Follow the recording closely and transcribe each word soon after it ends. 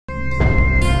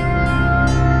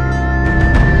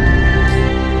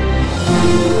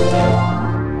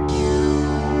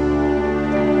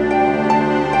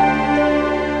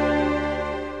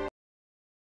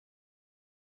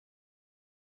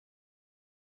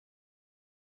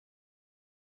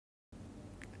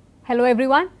Hello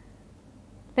everyone,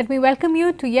 let me welcome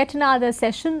you to yet another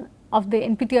session of the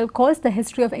NPTEL course, The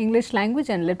History of English Language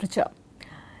and Literature.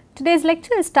 Today's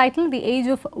lecture is titled The Age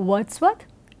of Wordsworth,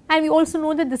 and we also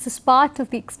know that this is part of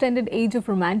the extended age of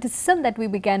Romanticism that we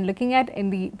began looking at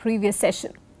in the previous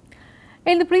session.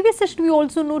 In the previous session, we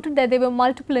also noted that there were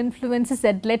multiple influences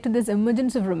that led to this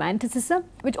emergence of Romanticism,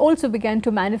 which also began to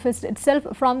manifest itself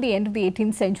from the end of the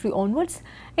 18th century onwards.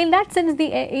 In that sense, the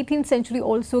 18th century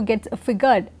also gets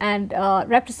figured and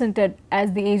represented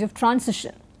as the age of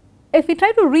transition. If we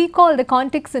try to recall the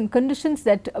context and conditions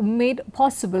that made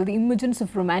possible the emergence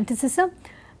of Romanticism,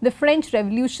 the French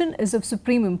Revolution is of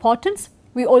supreme importance.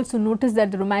 We also notice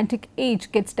that the Romantic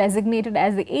age gets designated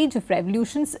as the age of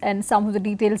revolutions, and some of the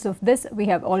details of this we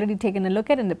have already taken a look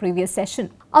at in the previous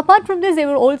session. Apart from this, there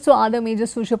were also other major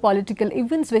socio-political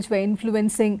events which were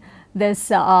influencing this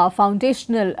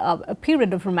foundational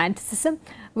period of Romanticism.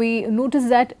 We notice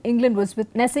that England was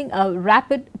witnessing a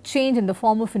rapid change in the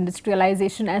form of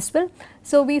industrialization as well.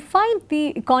 So, we find the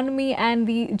economy and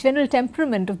the general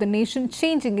temperament of the nation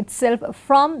changing itself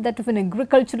from that of an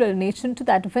agricultural nation to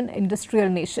that of an industrial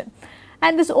nation.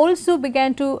 And this also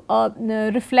began to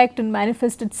reflect and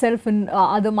manifest itself in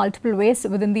other multiple ways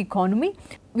within the economy.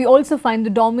 We also find the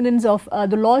dominance of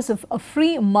the laws of a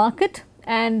free market,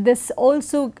 and this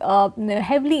also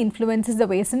heavily influences the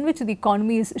ways in which the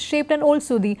economy is shaped, and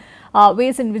also the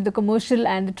ways in which the commercial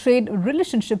and the trade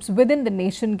relationships within the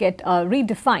nation get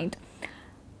redefined.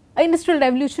 Industrial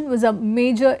Revolution was a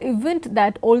major event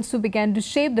that also began to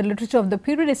shape the literature of the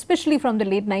period, especially from the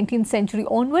late 19th century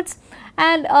onwards.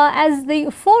 And as the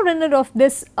forerunner of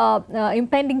this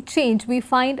impending change, we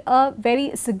find a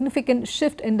very significant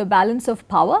shift in the balance of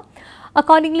power.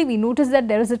 Accordingly, we notice that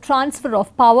there is a transfer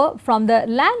of power from the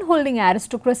landholding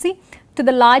aristocracy to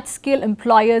the large-scale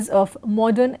employers of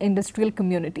modern industrial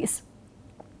communities.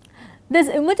 This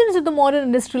emergence of the modern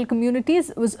industrial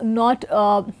communities was not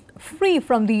free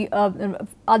from the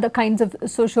other kinds of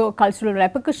socio-cultural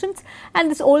repercussions, and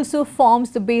this also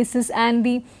forms the basis and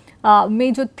the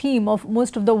major theme of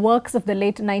most of the works of the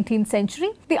late 19th century.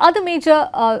 The other major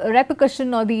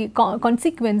repercussion or the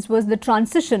consequence was the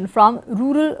transition from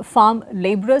rural farm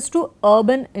labourers to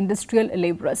urban industrial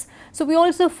labourers. So, we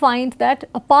also find that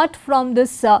apart from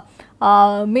this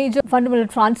major fundamental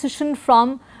transition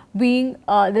from being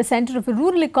the center of a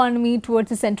rural economy towards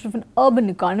the center of an urban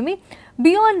economy,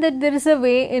 beyond that there is a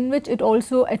way in which it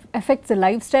also affects the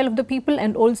lifestyle of the people,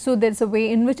 and also there is a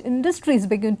way in which industries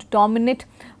begin to dominate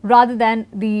rather than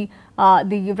the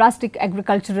rustic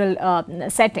agricultural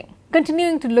setting.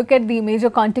 Continuing to look at the major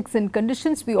contexts and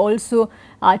conditions, we also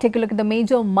take a look at the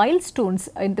major milestones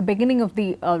in the beginning of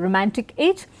the Romantic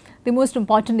age. The most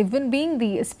important event being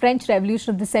the French Revolution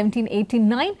of the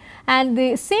 1789, and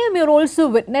the same year also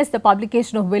witnessed the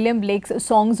publication of William Blake's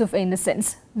Songs of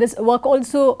Innocence. This work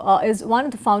also is one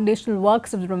of the foundational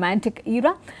works of the Romantic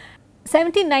era.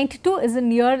 1792 is a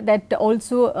year that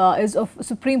also is of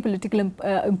supreme political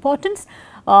importance.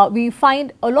 We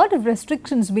find a lot of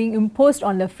restrictions being imposed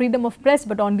on the freedom of press,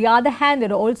 but on the other hand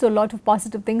there are also a lot of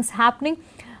positive things happening.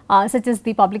 Such as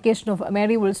the publication of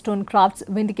Mary Wollstonecraft's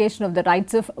Vindication of the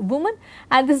Rights of Women,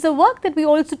 and this is a work that we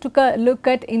also took a look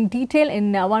at in detail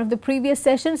in one of the previous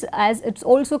sessions, as it is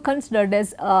also considered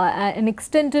as an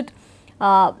extended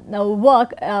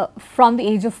work from the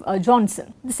age of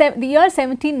Johnson. The year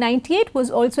 1798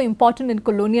 was also important in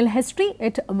colonial history.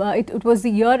 It was the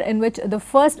year in which the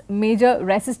first major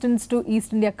resistance to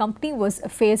East India Company was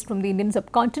faced from the Indian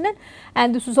subcontinent,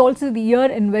 and this was also the year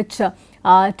in which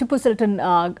Tipu Sultan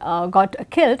got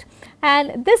killed,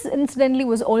 and this incidentally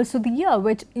was also the year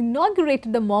which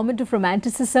inaugurated the moment of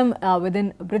Romanticism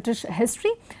within British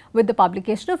history with the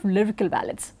publication of lyrical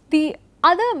ballads. The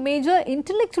other major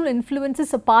intellectual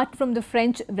influences apart from the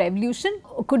French Revolution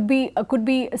could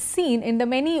be seen in the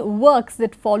many works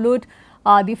that followed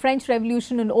the French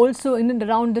Revolution, and also in and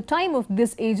around the time of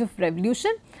this age of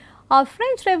revolution.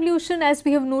 French Revolution, as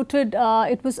we have noted,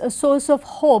 it was a source of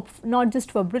hope not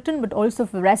just for Britain but also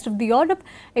for the rest of the Europe.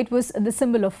 It was the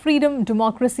symbol of freedom,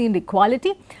 democracy and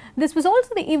equality. This was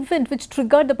also the event which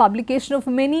triggered the publication of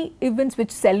many events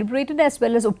which celebrated as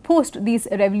well as opposed these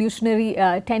revolutionary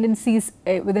tendencies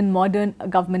within modern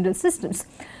governmental systems.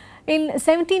 In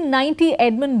 1790,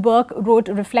 Edmund Burke wrote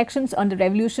Reflections on the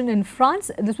Revolution in France.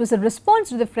 This was a response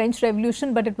to the French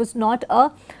Revolution, but it was not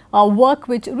a work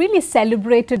which really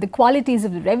celebrated the qualities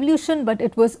of the revolution, but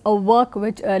it was a work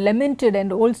which lamented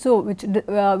and also which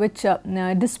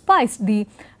despised the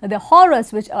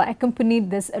horrors which accompanied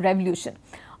this revolution.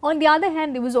 On the other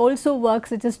hand, there was also works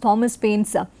such as Thomas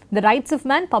Paine's The Rights of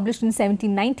Man, published in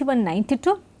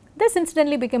 1791-92. This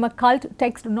incidentally became a cult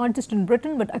text not just in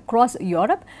Britain but across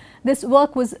Europe. This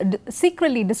work was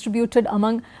secretly distributed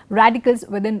among radicals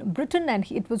within Britain,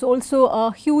 and it was also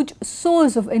a huge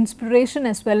source of inspiration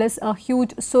as well as a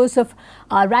huge source of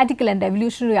radical and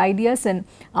revolutionary ideas in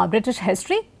British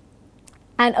history.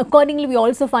 And accordingly, we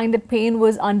also find that Paine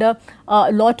was under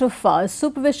a lot of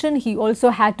supervision. He also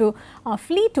had to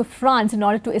flee to France in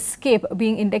order to escape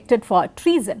being indicted for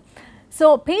treason.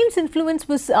 So, Paine's influence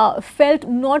was felt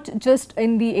not just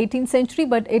in the 18th century,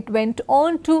 but it went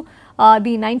on to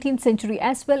the 19th century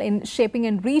as well in shaping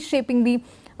and reshaping the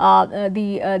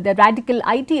radical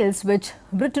ideals which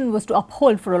Britain was to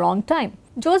uphold for a long time.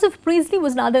 Joseph Priestley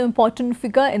was another important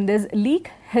figure in this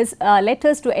league. His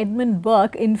letters to Edmund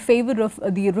Burke in favour of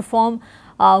the reform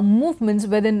movements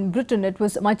within Britain, it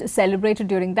was much celebrated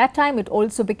during that time. It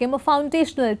also became a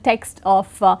foundational text of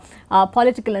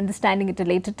political understanding at a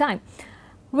later time.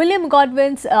 William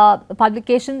Godwin's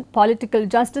publication Political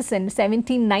Justice in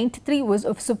 1793 was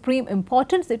of supreme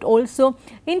importance. It also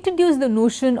introduced the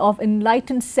notion of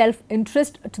enlightened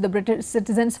self-interest to the British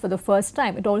citizens for the first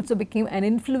time. It also became an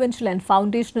influential and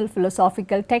foundational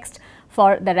philosophical text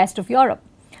for the rest of Europe.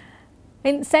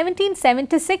 In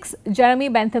 1776, Jeremy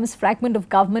Bentham's Fragment of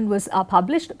Government was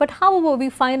published, but however,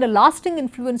 we find a lasting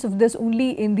influence of this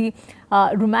only in the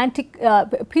Romantic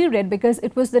period, because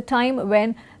it was the time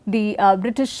when the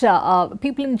British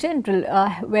people in general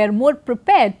were more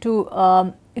prepared to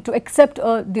accept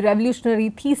the revolutionary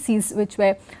theses which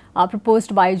were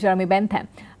proposed by Jeremy Bentham.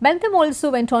 Bentham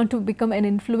also went on to become an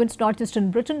influence not just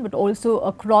in Britain but also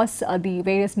across the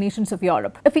various nations of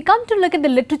Europe. If we come to look at the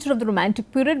literature of the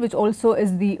Romantic period, which also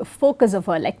is the focus of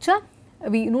our lecture,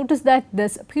 we notice that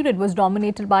this period was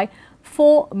dominated by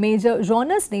four major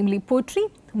genres, namely poetry,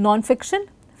 non-fiction,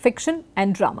 fiction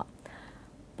and drama.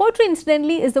 Poetry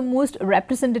incidentally is the most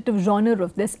representative genre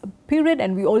of this period,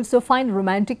 and we also find the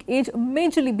Romantic age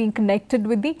majorly being connected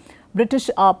with the British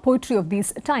poetry of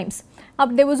these times.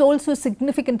 There was also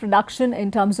significant production in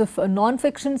terms of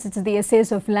non-fiction, such as the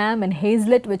essays of Lamb and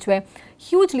Hazlitt, which were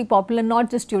hugely popular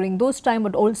not just during those times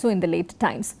but also in the later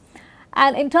times.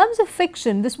 And in terms of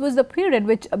fiction, this was the period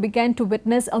which began to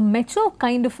witness a mature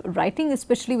kind of writing,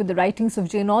 especially with the writings of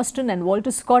Jane Austen and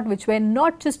Walter Scott, which were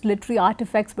not just literary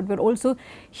artifacts but were also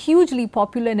hugely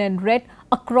popular and read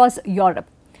across Europe.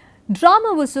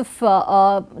 Drama was of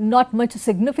not much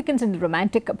significance in the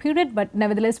Romantic period, but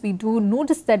nevertheless we do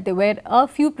notice that there were a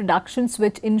few productions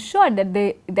which ensured that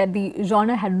the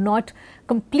genre had not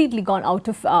completely gone out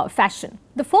of fashion.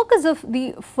 The focus of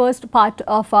the first part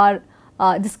of our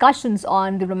discussions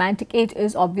on the Romantic age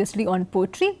is obviously on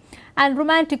poetry, and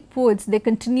Romantic poets, they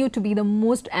continue to be the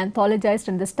most anthologized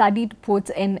and the studied poets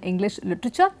in English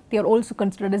literature. They are also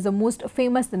considered as the most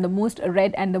famous and the most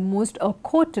read and the most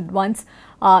quoted ones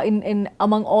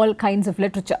among all kinds of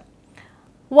literature.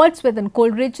 Wordsworth and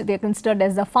Coleridge, they are considered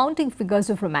as the founding figures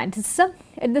of Romanticism.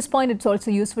 At this point, it is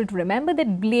also useful to remember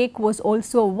that Blake was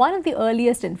also one of the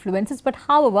earliest influences, but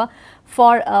however,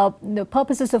 for the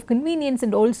purposes of convenience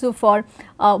and also for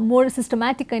more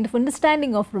systematic kind of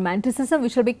understanding of Romanticism, we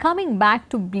shall be coming back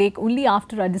to Blake only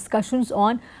after our discussions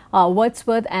on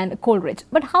Wordsworth and Coleridge.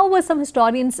 But however, some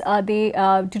historians,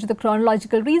 due to the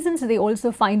chronological reasons, they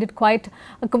also find it quite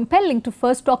compelling to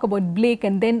first talk about Blake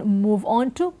and then move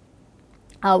on to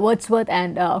Wordsworth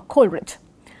and Coleridge.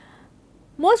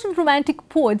 Most of the Romantic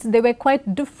poets, they were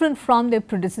quite different from their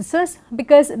predecessors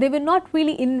because they were not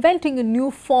really inventing a new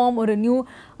form or a new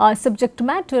subject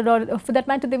matter, or for that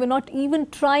matter they were not even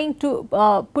trying to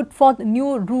put forth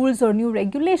new rules or new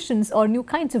regulations or new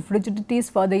kinds of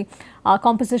rigidities for the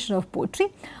composition of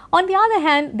poetry. On the other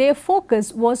hand, their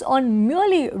focus was on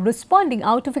merely responding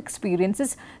out of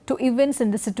experiences to events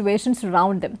and the situations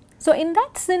around them. So, in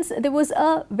that sense, there was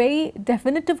a very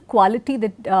definitive quality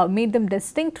that made them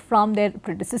distinct from their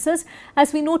predecessors.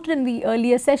 As we noted in the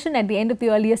earlier session, at the end of the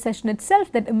earlier session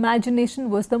itself, that imagination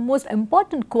was the most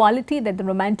important quality that the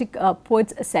Romantic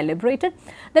poets celebrated.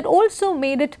 That also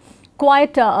made it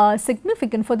quite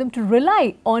significant for them to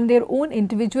rely on their own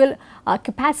individual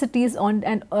capacities on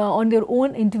their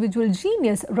own individual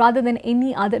genius rather than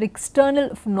any other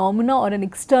external phenomena or an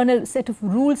external set of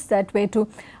rules that were to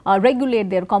regulate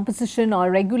their composition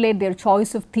or regulate their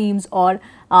choice of themes or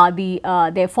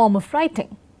their form of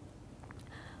writing.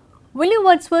 William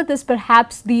Wordsworth is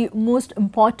perhaps the most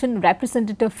important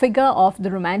representative figure of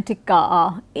the Romantic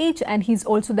age, and he is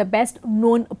also the best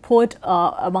known poet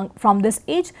from this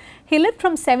age. He lived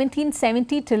from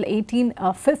 1770 till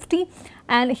 1850,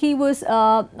 and he was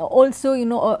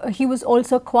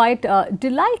also quite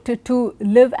delighted to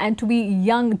live and to be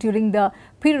young during the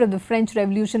period of the French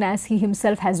Revolution, as he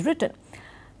himself has written.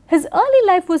 His early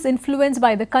life was influenced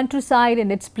by the countryside and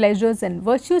its pleasures and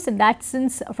virtues. In that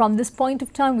sense, from this point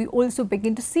of time, we also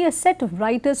begin to see a set of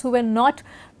writers who were not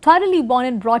thoroughly born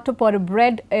and brought up or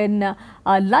bred in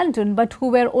London, but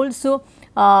who were also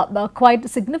quite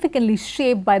significantly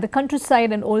shaped by the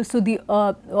countryside and also the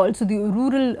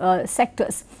rural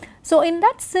sectors. So, in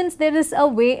that sense, there is a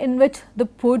way in which the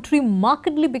poetry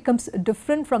markedly becomes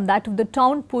different from that of the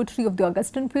town poetry of the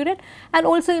Augustan period. And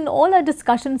also in all our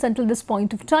discussions until this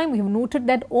point of time, we have noted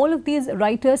that all of these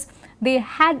writers, they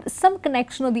had some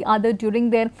connection or the other during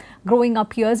their growing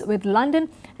up years with London,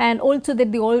 and also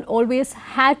that they always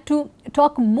had to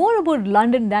talk more about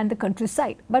London than the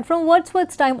countryside. But from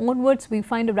Wordsworth's time onwards, we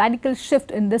find a radical shift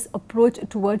in this approach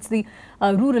towards the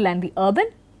rural and the urban.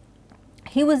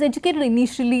 He was educated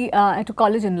initially at a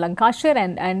college in Lancashire,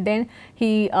 and then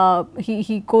he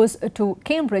goes to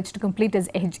Cambridge to complete his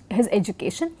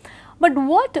education. But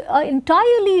what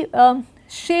entirely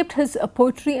shaped his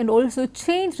poetry and also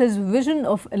changed his vision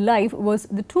of life was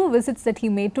the two visits that he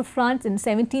made to France in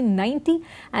 1790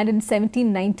 and in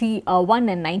 1791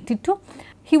 and 92.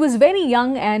 He was very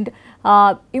young and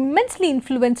immensely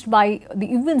influenced by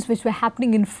the events which were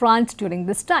happening in France during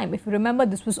this time. If you remember,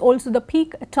 this was also the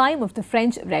peak time of the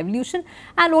French Revolution,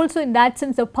 and also in that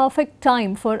sense a perfect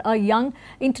time for a young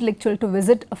intellectual to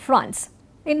visit France.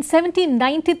 In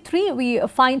 1793, we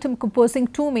find him composing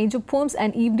two major poems,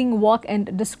 An Evening Walk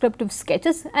and Descriptive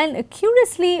Sketches, and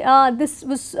curiously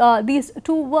these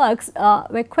two works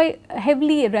were quite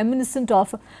heavily reminiscent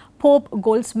of Pope,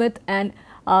 Goldsmith and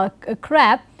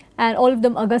Crabbe, and all of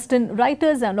them Augustan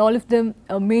writers and all of them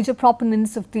major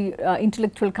proponents of the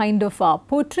intellectual kind of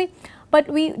poetry. But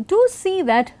we do see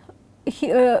that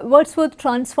Wordsworth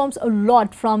transforms a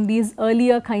lot from these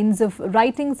earlier kinds of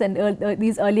writings and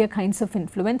these earlier kinds of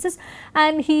influences,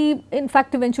 and he in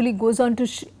fact eventually goes on to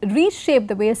reshape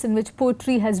the ways in which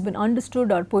poetry has been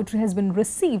understood or poetry has been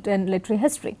received in literary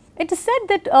history. It is said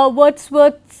that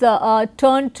Wordsworth's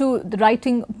turn to the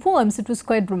writing poems, it was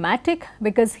quite dramatic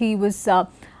because he was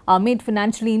made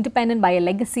financially independent by a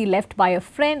legacy left by a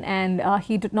friend, and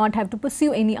he did not have to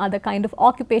pursue any other kind of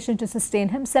occupation to sustain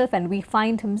himself, and we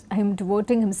find him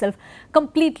devoting himself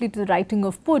completely to the writing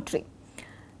of poetry.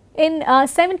 In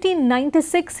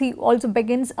 1796, he also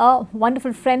begins a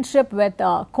wonderful friendship with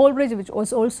Coleridge, which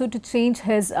was also to change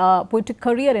his poetic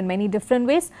career in many different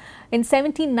ways. In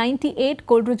 1798,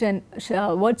 Coleridge and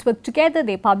Wordsworth together,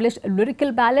 they published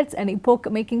Lyrical Ballads, an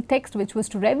epoch-making text which was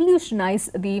to revolutionize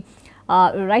the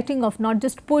writing of not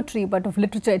just poetry but of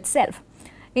literature itself.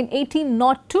 In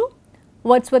 1802,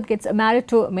 Wordsworth gets married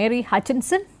to Mary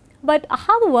Hutchinson, but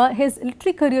however his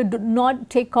literary career did not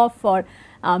take off for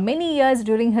many years.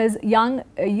 During his young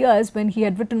years, when he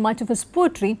had written much of his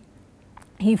poetry,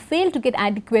 he failed to get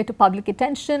adequate public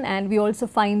attention, and we also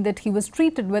find that he was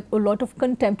treated with a lot of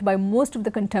contempt by most of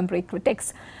the contemporary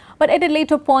critics. But at a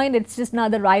later point, it's just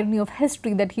another irony of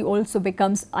history that he also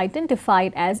becomes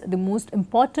identified as the most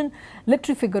important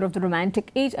literary figure of the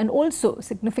Romantic age, and also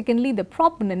significantly the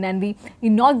proponent and the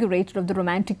inaugurator of the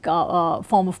Romantic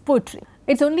form of poetry.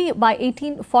 It's only by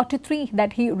 1843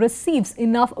 that he receives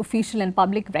enough official and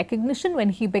public recognition when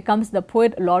he becomes the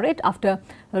poet laureate after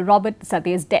Robert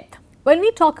Southey's death. When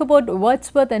we talk about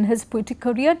Wordsworth and his poetic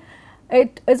career,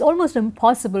 it is almost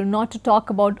impossible not to talk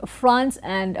about France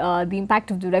and the impact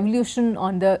of the revolution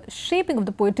on the shaping of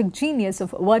the poetic genius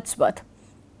of Wordsworth.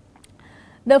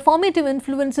 The formative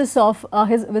influences of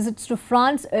his visits to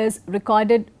France is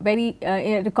recorded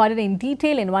in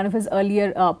detail in one of his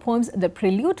earlier poems, The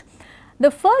Prelude. The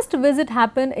first visit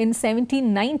happened in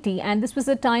 1790, and this was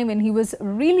a time when he was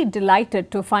really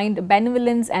delighted to find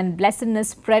benevolence and blessedness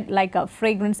spread like a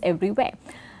fragrance everywhere.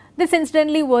 This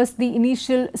incidentally was the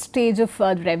initial stage of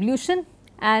the revolution,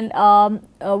 and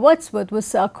Wordsworth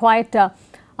was quite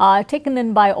taken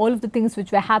in by all of the things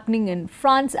which were happening in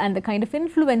France and the kind of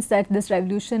influence that this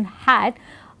revolution had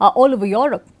all over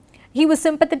Europe. He was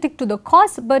sympathetic to the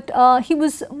cause, but he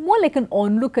was more like an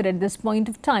onlooker at this point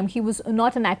of time. He was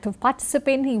not an active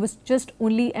participant, he was just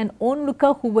only an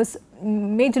onlooker who was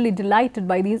majorly delighted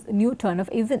by these new turn of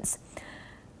events.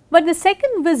 But the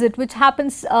second visit, which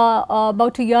happens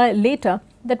about a year later,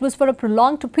 that was for a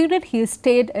prolonged period. He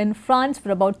stayed in France for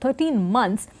about 13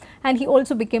 months, and he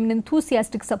also became an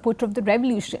enthusiastic supporter of the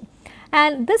revolution.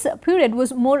 And this period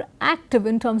was more active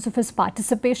in terms of his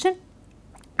participation.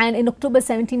 And in October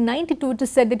 1792, it is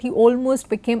said that he almost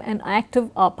became an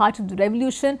active part of the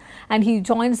revolution, and he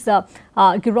joins the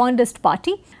Girondist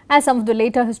party. As some of the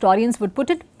later historians would put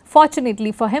it,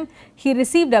 fortunately for him, he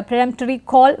received a peremptory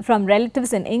call from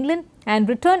relatives in England and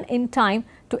returned in time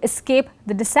to escape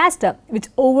the disaster which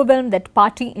overwhelmed that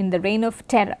party in the Reign of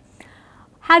Terror.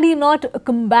 Had he not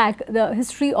come back, the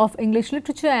history of English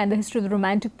literature and the history of the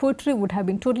Romantic poetry would have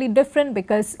been totally different,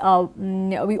 because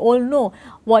we all know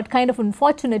what kind of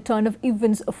unfortunate turn of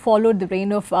events followed the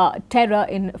reign of terror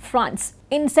in France.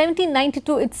 In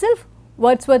 1792 itself,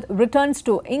 Wordsworth returns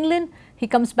to England. He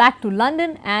comes back to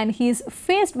London, and he is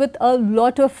faced with a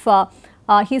lot of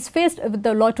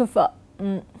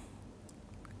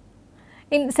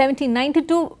in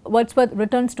 1792, Wordsworth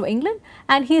returns to England,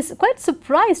 and he is quite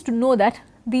surprised to know that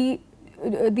the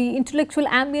intellectual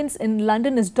ambience in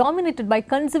London is dominated by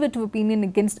conservative opinion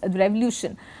against the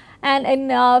revolution. And in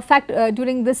fact,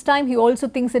 during this time, he also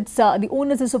thinks it's the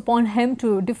onus is upon him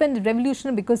to defend the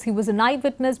revolution, because he was an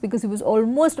eyewitness, because he was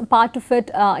almost a part of it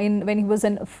when he was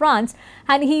in France,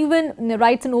 and he even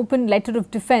writes an open letter of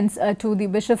defense to the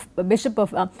Bishop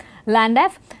of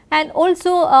Llandaff, and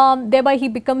also thereby he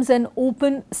becomes an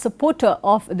open supporter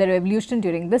of the revolution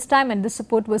during this time, and this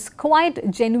support was quite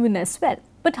genuine as well.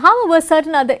 But however,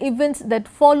 certain other events that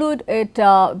followed it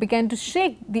began to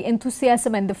shake the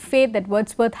enthusiasm and the faith that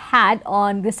Wordsworth had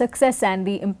on the success and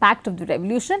the impact of the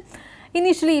revolution.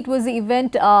 Initially, it was the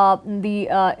event.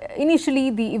 Initially,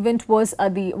 the event was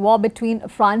the war between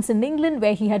France and England,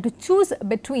 where he had to choose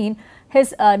between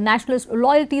his nationalist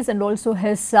loyalties and also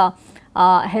his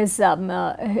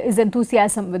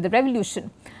enthusiasm with the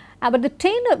revolution. But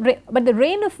the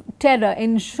reign of terror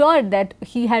ensured that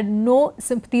he had no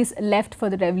sympathies left for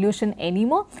the revolution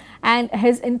anymore, and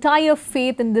his entire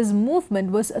faith in this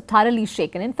movement was thoroughly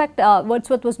shaken. In fact,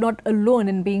 Wordsworth was not alone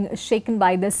in being shaken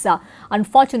by this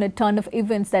unfortunate turn of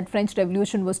events that French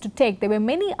Revolution was to take. There were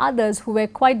many others who were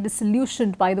quite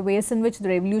disillusioned by the ways in which the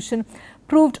revolution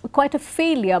proved quite a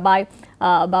failure by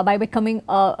becoming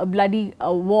a bloody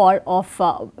war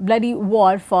for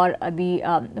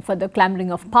the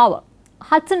clamoring of power.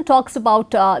 Hudson talks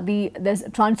about this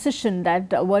transition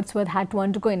that Wordsworth had to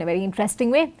undergo in a very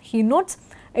interesting way. He notes,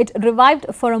 it revived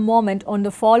for a moment on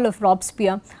the fall of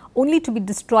Robespierre, only to be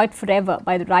destroyed forever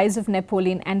by the rise of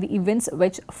Napoleon and the events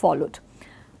which followed.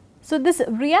 So, this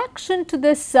reaction to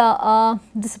this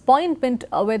disappointment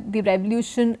with the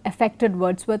revolution affected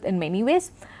Wordsworth in many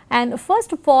ways, and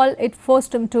first of all, it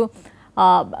forced him to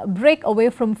break away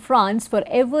from France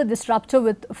forever. This rupture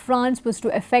with France was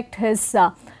to affect his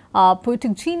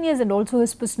poetic genius and also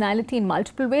his personality in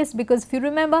multiple ways, because if you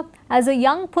remember, as a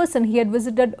young person he had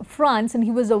visited France, and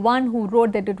he was the one who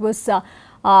wrote that it was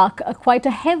quite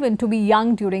a heaven to be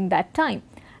young during that time.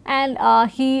 And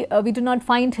we do not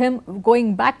find him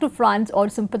going back to France or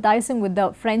sympathizing with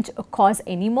the French cause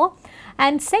anymore.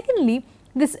 And secondly,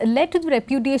 this led to the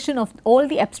repudiation of all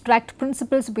the abstract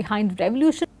principles behind the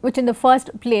revolution, which in the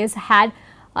first place had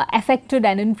affected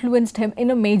and influenced him in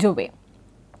a major way.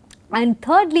 And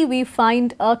thirdly, we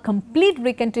find a complete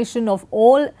recantation of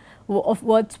all of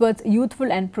Wordsworth's youthful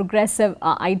and progressive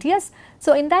ideas.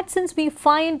 So, in that sense, we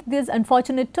find this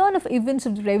unfortunate turn of events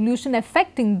of the revolution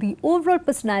affecting the overall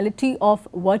personality of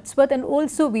Wordsworth, and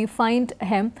also we find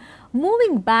him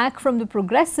moving back from the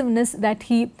progressiveness that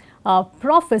he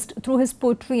professed through his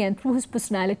poetry and through his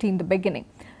personality in the beginning.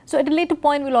 So, at a later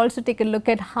point, we will also take a look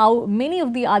at how many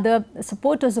of the other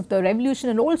supporters of the revolution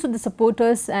and also the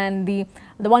supporters and the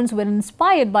ones who were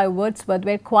inspired by Wordsworth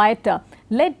were quite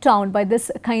let down by this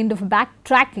kind of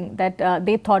backtracking that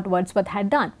they thought Wordsworth had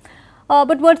done.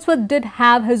 But Wordsworth did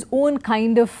have his own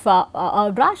kind of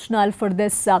rationale for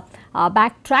this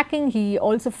backtracking. He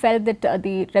also felt that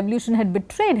the revolution had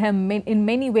betrayed him in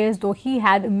many ways, though he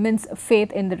had immense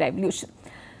faith in the revolution.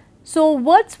 So,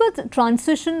 Wordsworth's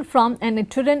transition from an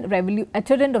adherent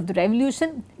of the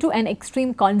revolution to an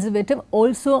extreme conservative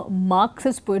also marks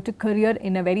his poetic career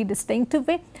in a very distinctive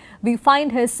way. We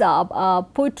find his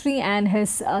poetry and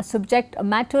his subject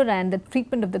matter and the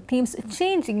treatment of the themes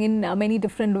changing in many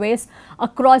different ways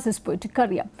across his poetic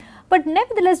career. But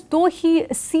nevertheless, though he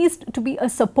ceased to be a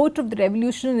supporter of the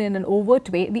revolution in an overt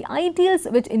way, the ideals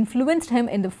which influenced him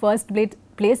in the first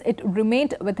place, it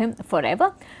remained with him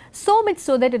forever. So much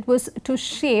so that it was to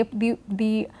shape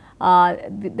the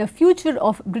future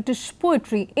of British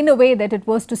poetry in a way that it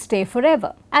was to stay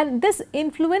forever. And this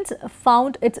influence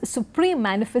found its supreme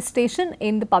manifestation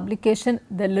in the publication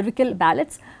The Lyrical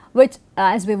Ballads, which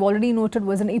as we have already noted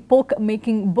was an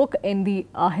epoch-making book in the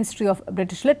history of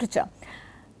British literature.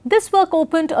 This work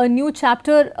opened a new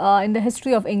chapter in the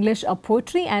history of English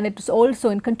poetry, and it was also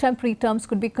in contemporary terms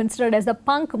could be considered as the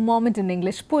punk moment in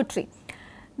English poetry.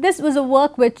 This was a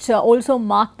work which also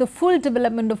marked the full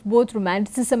development of both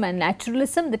Romanticism and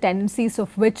Naturalism, the tendencies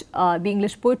of which the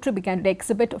English poetry began to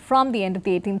exhibit from the end of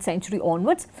the 18th century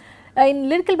onwards. In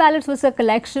Lyrical Ballads was a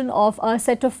collection of a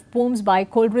set of poems by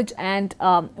Coleridge and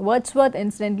Wordsworth.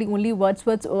 Incidentally,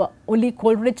 only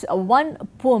Coleridge, one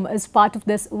poem is part of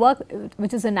this work,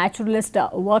 which is a naturalist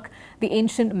work, The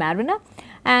Ancient Mariner,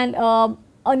 and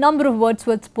a number of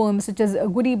Wordsworth's poems such as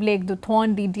Goody Blake, The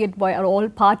Thorn, The Idiot Boy are all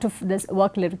part of this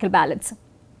work, Lyrical Ballads.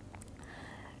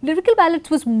 Lyrical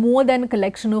Ballads was more than a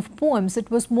collection of poems.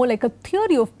 It was more like a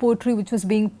theory of poetry which was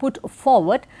being put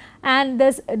forward, and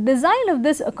this design of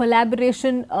this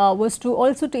collaboration was to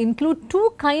also to include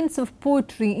two kinds of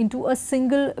poetry into a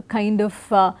single kind of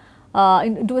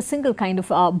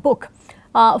book.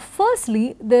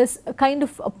 Firstly, this kind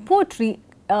of poetry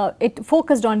it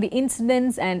focused on the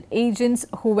incidents and agents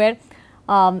who were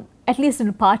at least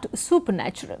in part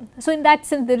supernatural. So, in that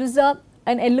sense, there is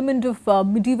an element of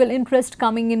medieval interest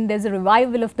coming in. There is a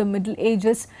revival of the Middle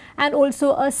Ages, and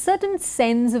also a certain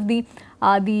sense of the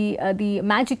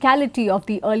magicality of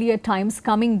the earlier times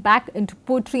coming back into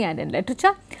poetry and in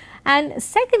literature. And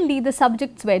secondly, the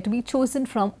subjects were to be chosen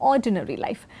from ordinary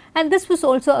life, and this was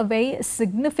also a very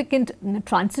significant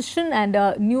transition and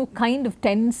a new kind of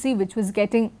tendency which was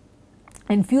getting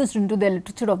infused into the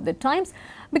literature of the times,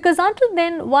 because until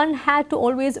then one had to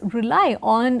always rely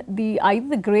on either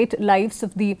the great lives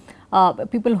of the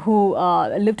people who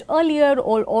lived earlier,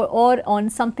 or on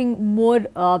something more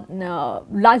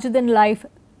larger than life,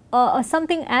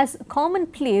 something as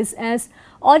commonplace as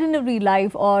ordinary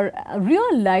life or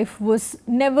real life was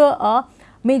never a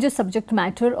major subject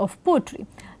matter of poetry.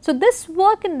 So, this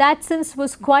work in that sense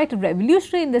was quite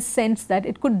revolutionary in the sense that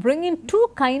it could bring in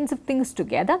two kinds of things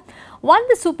together. One,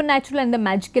 the supernatural and the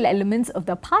magical elements of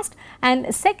the past,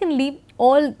 and secondly,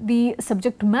 all the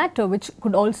subject matter which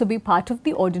could also be part of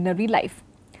the ordinary life.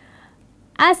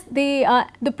 As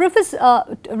the preface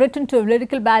written to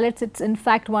Lyrical Ballads, it is in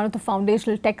fact one of the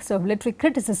foundational texts of literary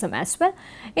criticism as well,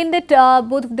 in that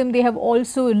both of them they have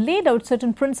also laid out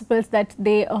certain principles that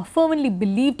they firmly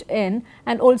believed in,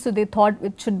 and also they thought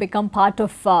it should become part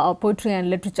of poetry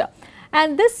and literature.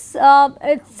 And this,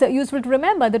 it's useful to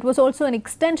remember, that was also an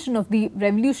extension of the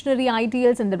revolutionary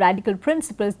ideals and the radical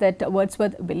principles that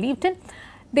Wordsworth believed in.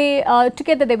 They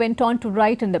together they went on to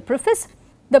write in the preface.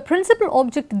 The principal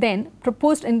object then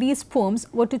proposed in these poems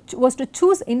was to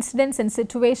choose incidents and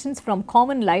situations from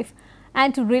common life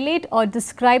and to relate or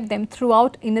describe them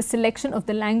throughout in a selection of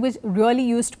the language really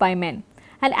used by men,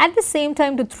 and at the same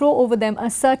time to throw over them a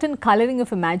certain colouring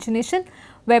of imagination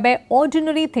whereby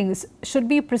ordinary things should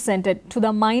be presented to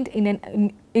the mind in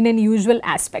an unusual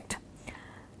aspect.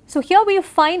 So, here we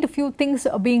find a few things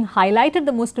being highlighted,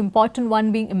 the most important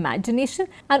one being imagination,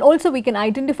 and also we can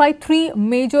identify three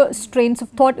major strains of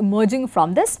thought emerging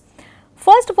from this.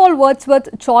 First of all, Wordsworth's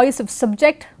choice of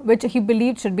subject, which he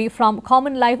believed should be from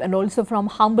common life and also from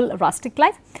humble rustic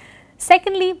life.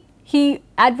 Secondly, he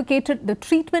advocated the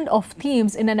treatment of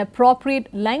themes in an appropriate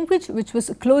language which was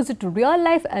closer to real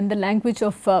life and the language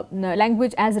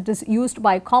as it is used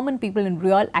by common people in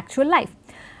real actual life.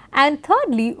 And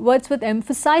thirdly, Wordsworth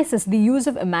emphasizes the use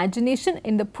of imagination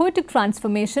in the poetic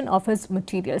transformation of his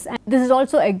materials. And this is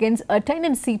also against a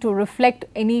tendency to reflect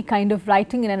any kind of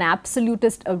writing in an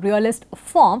absolutist or realist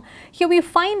form. Here we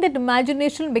find that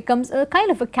imagination becomes a kind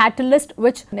of a catalyst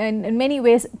which in many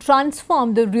ways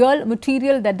transforms the real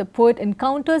material that the poet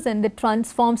encounters, and that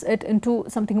transforms it into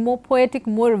something more poetic,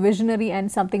 more visionary,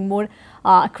 and something more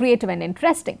creative and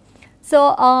interesting.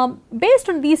 So, based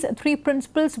on these three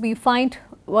principles, we find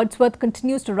Wordsworth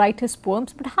continues to write his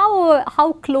poems, but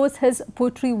how close his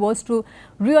poetry was to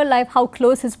real life, how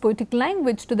close his poetic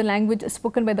language to the language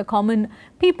spoken by the common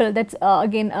people, that is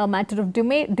again a matter of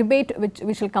debate which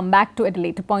we shall come back to at a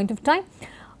later point of time.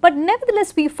 But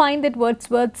nevertheless, we find that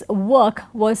Wordsworth's work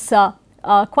was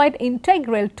quite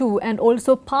integral to and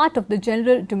also part of the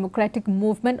general democratic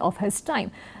movement of his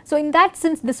time. So, in that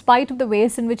sense, despite of the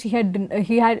ways in which he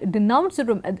had denounced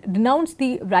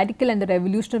the radical and the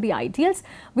revolutionary ideals,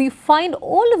 we find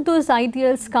all of those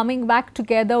ideals coming back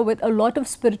together with a lot of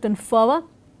spirit and fervour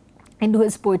into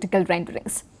his poetical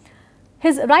renderings.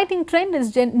 His writing trend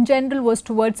in general was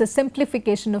towards a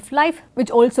simplification of life, which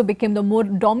also became the more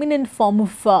dominant form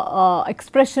of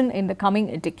expression in the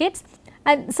coming decades.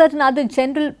 And certain other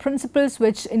general principles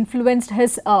which influenced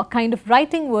his kind of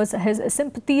writing was his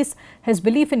sympathies, his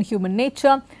belief in human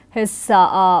nature, his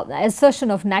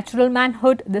assertion of natural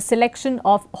manhood, the selection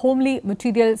of homely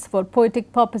materials for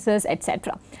poetic purposes,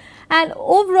 etc. And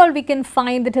overall, we can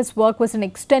find that his work was an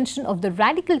extension of the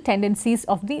radical tendencies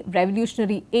of the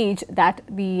revolutionary age that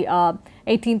the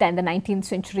 18th and the 19th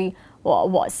century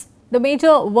was. The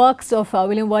major works of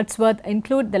William Wordsworth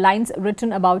include the lines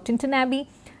written about Tintin Abbey,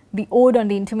 the Ode on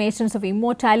the Intimations of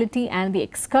Immortality, and the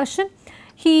Excursion.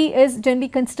 He is generally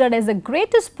considered as the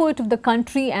greatest poet of the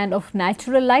country and of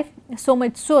natural life, so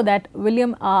much so that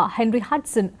William Henry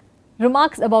Hudson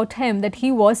remarks about him that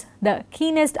he was the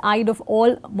keenest eyed of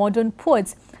all modern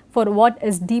poets for what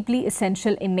is deeply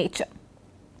essential in nature.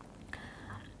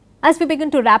 As we begin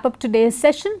to wrap up today's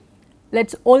session,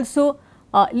 let's also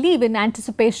leave in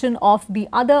anticipation of the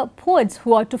other poets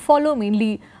who are to follow,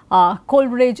 mainly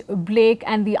Coleridge, Blake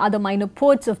and the other minor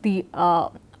poets of the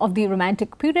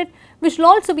Romantic period. We shall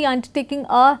also be undertaking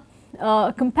a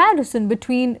comparison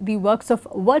between the works of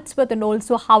Wordsworth and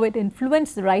also how it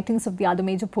influenced the writings of the other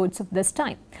major poets of this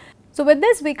time. So, with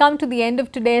this we come to the end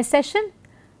of today's session.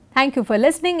 Thank you for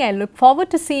listening and look forward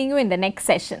to seeing you in the next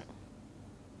session.